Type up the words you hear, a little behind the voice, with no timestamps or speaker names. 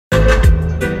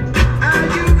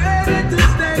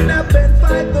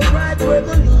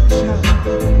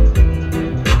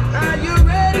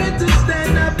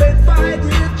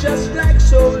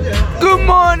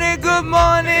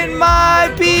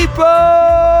people.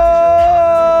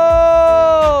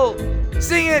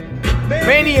 Sing it.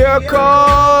 Many are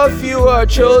called, few are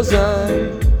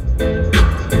chosen.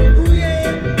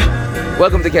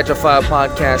 Welcome to Catch a Fire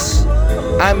Podcast.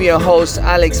 I'm your host,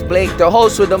 Alex Blake, the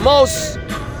host with the most.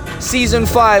 Season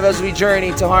 5 as we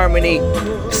journey to harmony.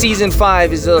 Season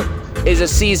 5 is a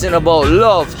season about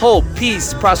love, hope,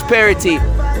 peace, prosperity.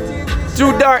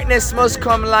 Through darkness must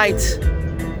come light.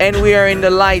 And we are in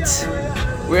the light.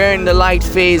 We're in the light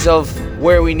phase of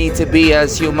where we need to be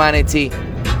as humanity.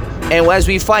 And as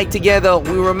we fight together,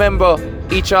 we remember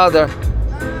each other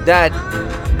that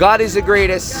God is the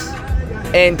greatest.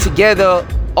 And together,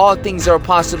 all things are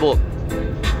possible.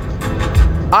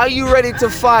 Are you ready to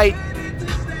fight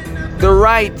the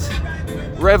right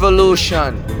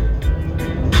revolution?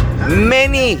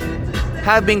 Many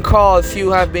have been called, few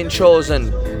have been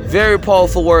chosen. Very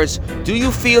powerful words. Do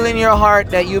you feel in your heart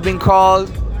that you've been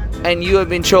called and you have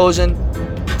been chosen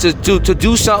to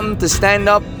do something, to stand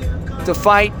up, to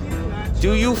fight?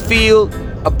 Do you feel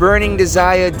a burning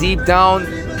desire deep down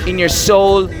in your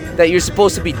soul that you're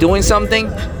supposed to be doing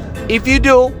something? If you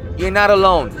do, you're not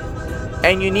alone.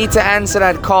 And you need to answer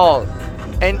that call.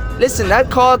 And listen,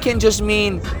 that call can just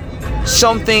mean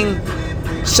something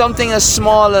as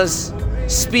small as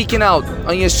speaking out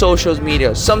on your social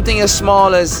media. Something as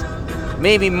small as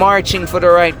maybe marching for the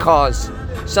right cause.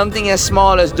 Something as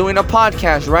small as doing a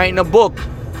podcast, writing a book,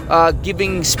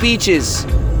 giving speeches.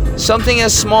 Something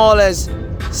as small as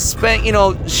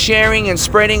sharing and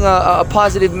spreading a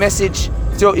positive message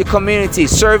throughout your community,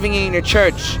 serving in your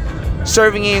church,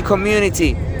 serving in your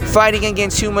community, fighting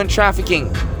against human trafficking.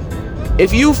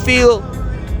 If you feel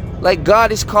like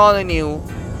God is calling you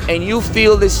and you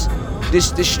feel this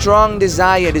strong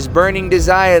desire, this burning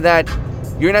desire that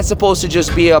you're not supposed to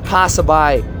just be a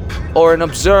passerby or an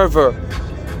observer,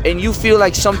 and you feel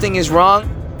like something is wrong,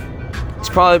 it's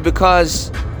probably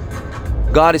because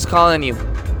God is calling you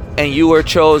and you were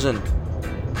chosen.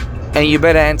 And you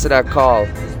better answer that call,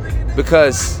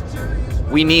 because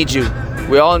we need you.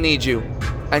 We all need you.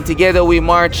 And together we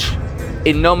march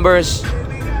in numbers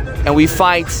and we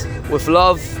fight with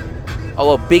love.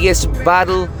 Our biggest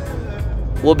battle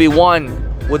will be won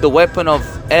with the weapon of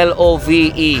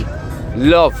LOVE,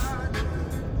 love.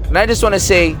 And I just want to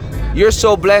say, you're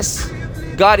so blessed.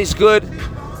 God is good.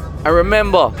 And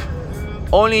remember,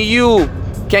 only you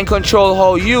can control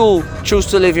how you choose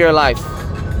to live your life.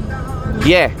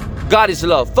 Yeah, God is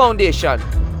love. Foundation.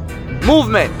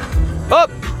 Movement.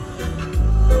 Up.